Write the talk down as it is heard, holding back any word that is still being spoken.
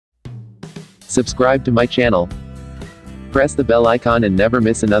Subscribe to my channel. Press the bell icon and never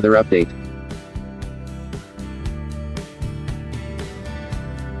miss another update.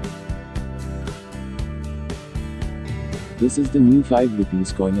 This is the new 5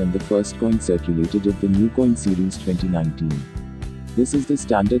 rupees coin and the first coin circulated of the new coin series 2019. This is the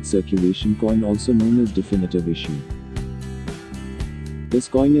standard circulation coin, also known as definitive issue. This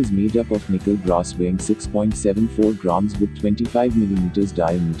coin is made up of nickel brass weighing 6.74 grams with 25 mm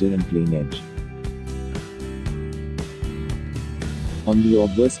diameter and plain edge. On the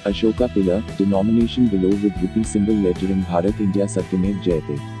obverse, Ashoka Pillar, denomination below with Rupee symbol lettering Bharat India Satyamev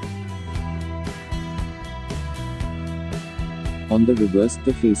Jayate. On the reverse,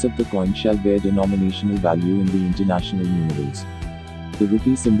 the face of the coin shall bear denominational value in the international numerals. The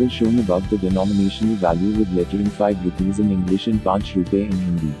rupee symbol shown above the denominational value with lettering 5 rupees in English and 5 rupee in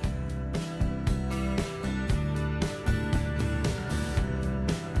Hindi.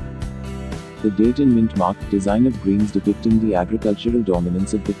 The date and mint mark, design of grains depicting the agricultural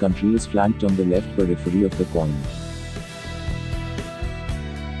dominance of the country is flanked on the left periphery of the coin.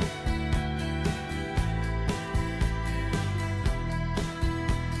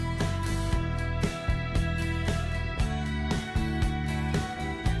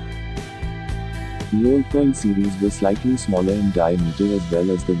 The old coin series were slightly smaller in diameter as well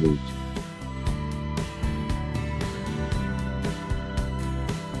as the weight.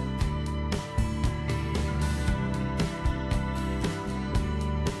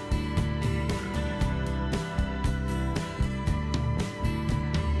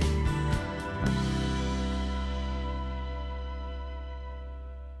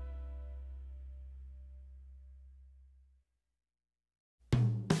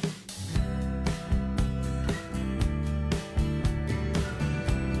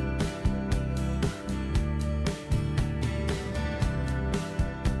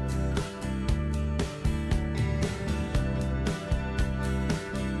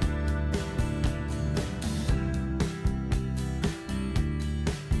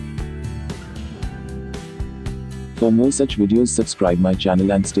 For more such videos, subscribe my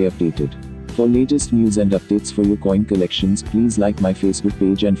channel and stay updated. For latest news and updates for your coin collections, please like my Facebook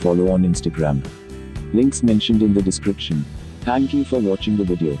page and follow on Instagram. Links mentioned in the description. Thank you for watching the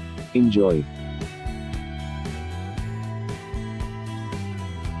video. Enjoy.